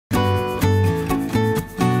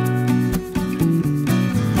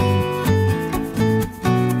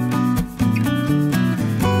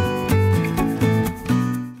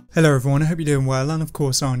Hello everyone, I hope you're doing well, and of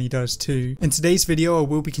course Arnie does too. In today's video I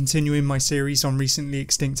will be continuing my series on recently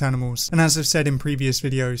extinct animals, and as I've said in previous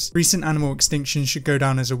videos, recent animal extinctions should go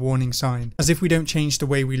down as a warning sign, as if we don't change the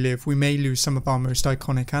way we live we may lose some of our most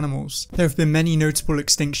iconic animals. There have been many notable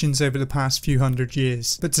extinctions over the past few hundred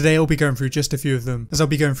years, but today I'll be going through just a few of them, as I'll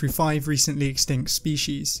be going through 5 recently extinct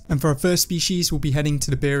species. And for our first species we'll be heading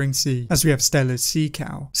to the Bering Sea, as we have Steller's sea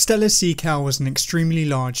cow. Steller's sea cow was an extremely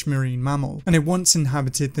large marine mammal, and it once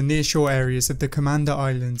inhabited the nearshore areas of the Commander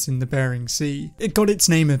Islands in the Bering Sea. It got its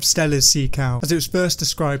name of Steller's sea cow as it was first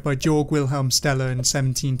described by Georg Wilhelm Steller in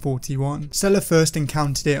 1741. Steller first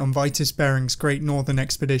encountered it on Vitus Bering's Great Northern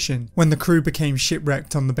Expedition when the crew became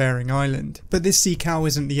shipwrecked on the Bering Island. But this sea cow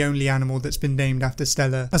isn't the only animal that's been named after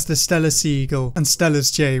Steller, as the Steller sea eagle and Steller's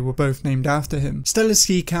jay were both named after him. Steller's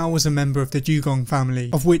sea cow was a member of the Dugong family,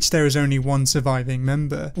 of which there is only one surviving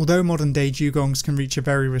member. Although modern day dugongs can reach a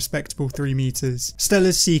very respectable 3 meters,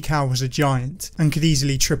 Steller's sea cow was a giant and could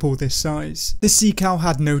easily triple this size. This sea cow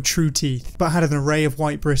had no true teeth, but had an array of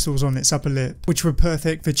white bristles on its upper lip, which were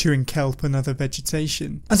perfect for chewing kelp and other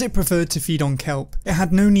vegetation. As it preferred to feed on kelp, it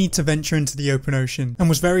had no need to venture into the open ocean and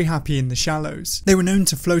was very happy in the shallows. They were known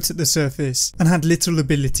to float at the surface and had little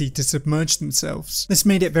ability to submerge themselves. This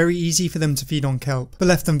made it very easy for them to feed on kelp, but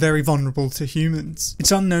left them very vulnerable to humans.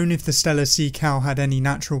 It's unknown if the Steller sea cow had any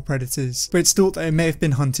natural predators, but it's thought that it may have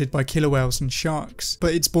been hunted by killer whales and sharks,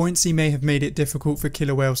 but its buoyancy may have made it difficult for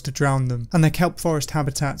killer whales to drown them, and their kelp forest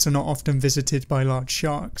habitats are not often visited by large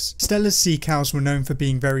sharks. Steller's sea cows were known for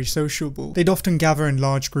being very sociable. They'd often gather in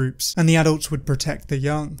large groups, and the adults would protect the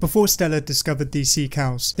young. Before Steller discovered these sea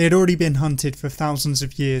cows, they had already been hunted for thousands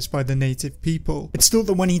of years by the native people. It's thought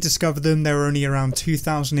that when he discovered them there were only around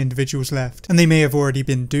 2,000 individuals left, and they may have already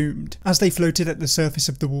been doomed. As they floated at the surface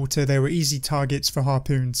of the water they were easy targets for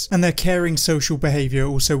harpoons, and their caring social behaviour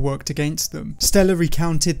also worked against them. Steller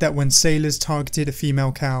recounted that when sailors targeted a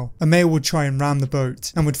female cow, a male would try and ram the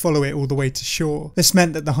boat and would follow it all the way to shore. This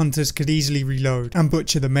meant that the hunters could easily reload and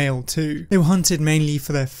butcher the male too. They were hunted mainly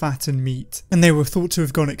for their fat and meat, and they were thought to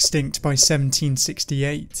have gone extinct by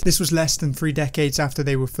 1768. This was less than 3 decades after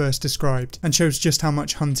they were first described, and shows just how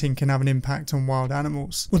much hunting can have an impact on wild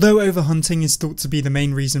animals. Although overhunting is thought to be the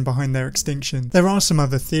main reason behind their extinction, there are some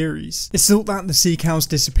other theories. It's thought that the sea cow's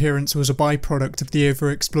disappearance was a byproduct of the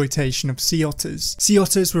overexploitation of sea otters. Sea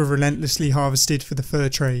otters were relentlessly harvested for the fur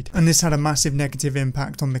trade, and this had a massive negative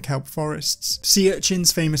impact on the kelp forests. Sea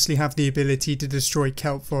urchins famously have the ability to destroy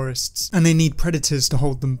kelp forests, and they need predators to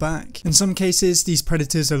hold them back. In some cases, these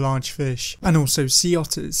predators are large fish, and also sea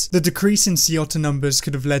otters. The decrease in sea otter numbers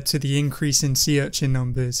could have led to the increase in sea urchin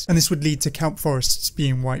numbers, and this would lead to kelp forests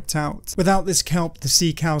being wiped out. Without this kelp, the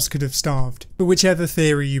sea cows could have starved. But whichever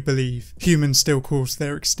theory you believe, humans still caused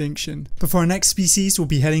their extinction. But for our next species, we'll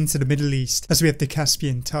be heading to the Middle East, as we have the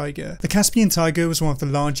Caspian tiger. The Caspian tiger was one of the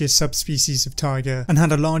largest subspecies of tiger, and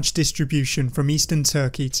had a large distribution from eastern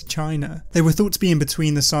Turkey to China. They were thought to be in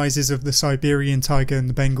between the sizes of the Siberian tiger and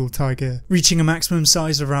the Bengal tiger, reaching a maximum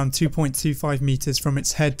size of around 2.25 meters from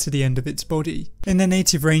its head to the end of its body. In their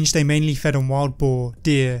native range they mainly fed on wild boar,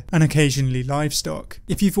 deer, and occasionally livestock.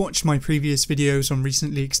 If you've watched my previous videos on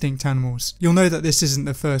recently extinct animals, you'll know that this isn't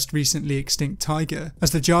the first recently extinct tiger,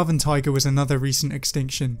 as the Javan tiger was another recent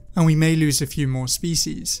extinction, and we may lose a few more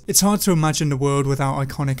species. It's hard to imagine the world without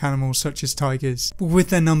iconic animals such as tigers, but with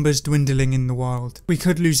their numbers dwindling in the wild, we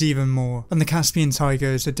could lose even more, and the Caspian tiger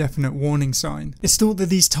is a definite warning sign. It's thought that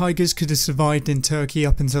these tigers could have survived in Turkey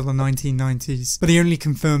up until the 1990s, but the only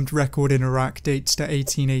confirmed record in Iraq dates to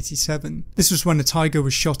 1887. This was when a tiger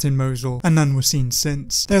was shot in Mosul, and none were seen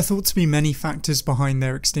since. There are thought to be many factors behind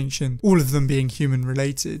their extinction, all of them being human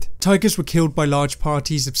related. Tigers were killed by large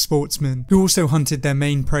parties of sportsmen, who also hunted their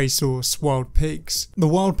main prey source, wild pigs. The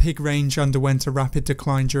wild pig range underwent a rapid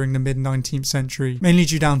decline during the mid-19th century, mainly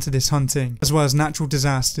due down to this hunting, as well as natural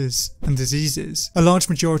disasters and diseases. A large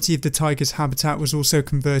majority of the tiger's habitat was also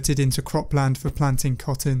converted into cropland for planting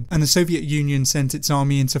cotton, and the Soviet Union sent its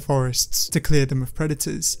army into forests to clear them of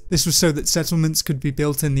predators. This was so that settlements could be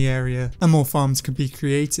built in the area and more farms could be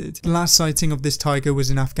created. The last sighting of this tiger was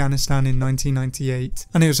in Afghanistan in 1998,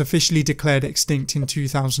 and it was officially declared extinct in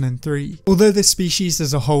 2003. Although this species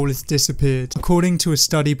as a whole has disappeared, according to a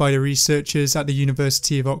study by the researchers at the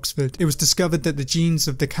University of Oxford, it was discovered that the genes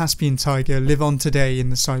of the Caspian tiger live on today in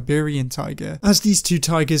the Siberian tiger. As these two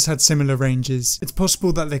tigers had similar ranges, it's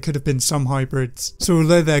possible that there could have been some hybrids, so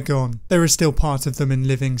although they're gone, there is still part of them in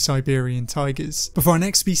living Siberian tigers. Before our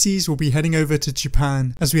next species, we'll be heading over to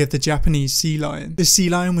Japan, as we have the Japanese sea lion. This sea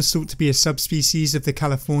lion was thought to be a subspecies of the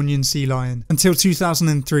Californian sea lion, until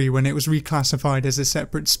 2003 when it was reclassified as a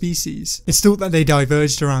separate species. It's thought that they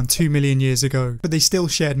diverged around 2 million years ago ago, but they still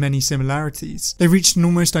shared many similarities. They reached an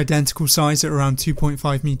almost identical size at around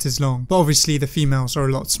 2.5 meters long, but obviously the females are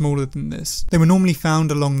a lot smaller than this. They were normally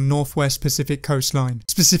found along the northwest Pacific coastline,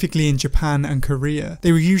 specifically in Japan and Korea.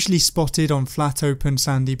 They were usually spotted on flat open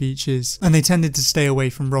sandy beaches, and they tended to stay away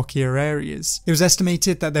from rockier areas. It was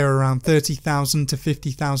estimated that there were around 30,000 to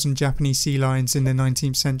 50,000 Japanese sea lions in the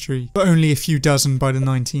 19th century, but only a few dozen by the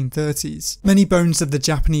 1930s. Many bones of the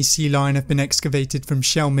Japanese sea lion have been excavated from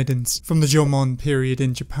shell middens from the Jomon period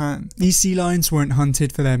in Japan. These sea lions weren't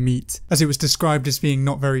hunted for their meat, as it was described as being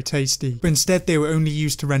not very tasty, but instead they were only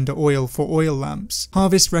used to render oil for oil lamps.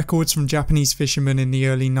 Harvest records from Japanese fishermen in the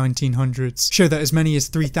early 1900s show that as many as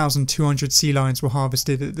 3,200 sea lions were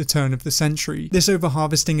harvested at the turn of the century. This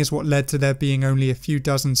overharvesting is what led to there being only a few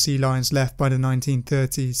dozen sea lions left by the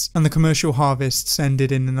 1930s, and the commercial harvests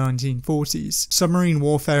ended in the 1940s. Submarine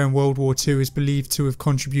warfare in World War II is believed to have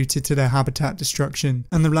contributed to their habitat destruction,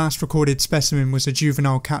 and the last recorded specimen was a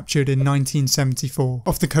juvenile captured in 1974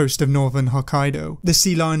 off the coast of northern Hokkaido. This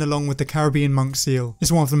sea lion, along with the Caribbean monk seal,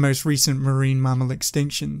 is one of the most recent marine mammal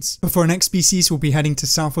extinctions. But for our next species, we'll be heading to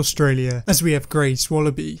South Australia, as we have grey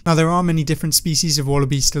wallaby. Now, there are many different species of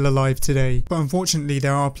wallaby still alive today, but unfortunately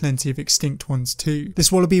there are plenty of extinct ones too.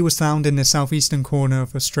 This wallaby was found in the southeastern corner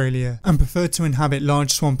of Australia and preferred to inhabit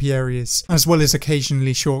large swampy areas, as well as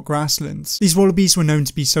occasionally short grasslands. These wallabies were known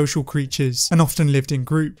to be social creatures and often lived in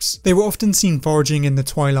groups. They were often seen foraging in the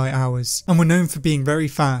twilight hours and were known for being very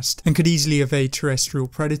fast and could easily evade terrestrial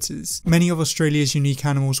predators. Many of Australia's unique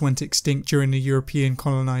animals went extinct during the European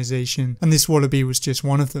colonisation, and this wallaby was just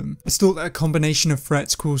one of them. It's thought that a combination of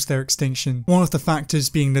threats caused their extinction, one of the factors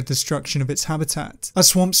being the destruction of its habitat. As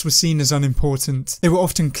swamps were seen as unimportant, they were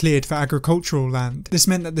often cleared for agricultural land. This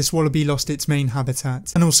meant that this wallaby lost its main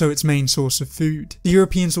habitat and also its main source of food. The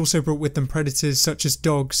Europeans also brought with them predators such as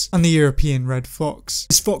dogs and the European red fox.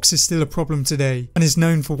 This fox is still a problem today and is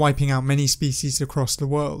known for wiping out many species across the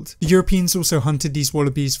world. The Europeans also hunted these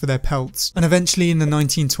wallabies for their pelts, and eventually in the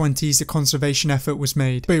 1920s a conservation effort was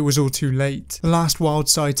made, but it was all too late. The last wild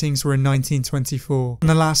sightings were in 1924, and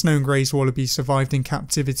the last known grey wallaby survived in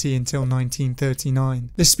captivity until 1939.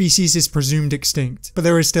 This species is presumed extinct, but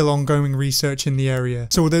there is still ongoing research in the area,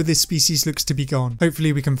 so although this species looks to be gone,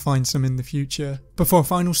 hopefully we can find some in the future. But for our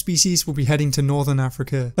final species, we'll be heading to northern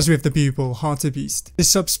Africa, as we have the bugle hartebeest.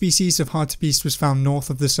 This subspecies of hartebeest was found north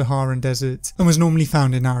of the Saharan desert, and was normally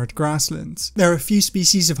found in arid grasslands. There are a few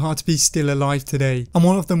species of hartebeest still alive today, and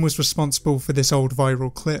one of them was responsible for this old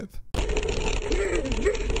viral clip.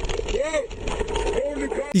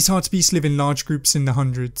 These hartebeest live in large groups in the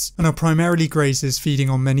hundreds, and are primarily grazers feeding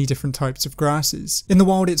on many different types of grasses. In the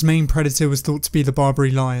wild, its main predator was thought to be the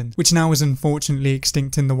Barbary lion, which now is unfortunately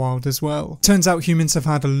extinct in the wild as well. Turns out humans have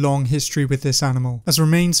had a long history with this animal, as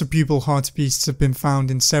remains of bugle hartebeests have been found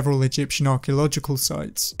in several Egyptian archaeological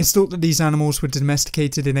sites. It's thought that these animals were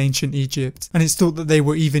domesticated in ancient Egypt, and it's thought that they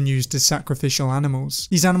were even used as sacrificial animals.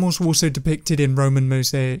 These animals were also depicted in Roman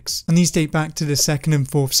mosaics, and these date back to the 2nd and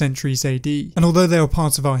 4th centuries AD, and although they are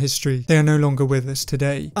part of our history, they are no longer with us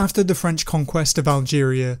today. After the French conquest of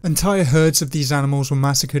Algeria, entire herds of these animals were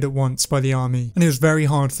massacred at once by the army, and it was very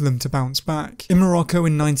hard for them to bounce back. In Morocco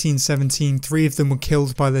in 1917, 3 of them were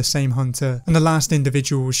killed by the same hunter, and the last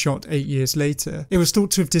individual was shot 8 years later. It was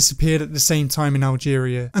thought to have disappeared at the same time in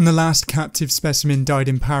Algeria, and the last captive specimen died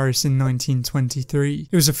in Paris in 1923.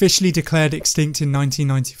 It was officially declared extinct in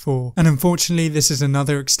 1994, and unfortunately this is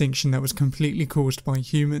another extinction that was completely caused by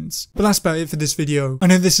humans. But that's about it for this video.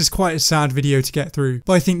 I know this is quite a sad video to get through,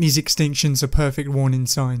 but I think these extinctions are perfect warning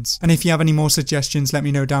signs. And if you have any more suggestions, let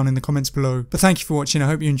me know down in the comments below. But thank you for watching, I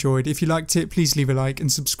hope you enjoyed. If you liked it, please leave a like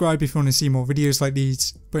and subscribe if you want to see more videos like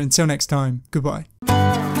these. But until next time,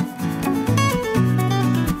 goodbye.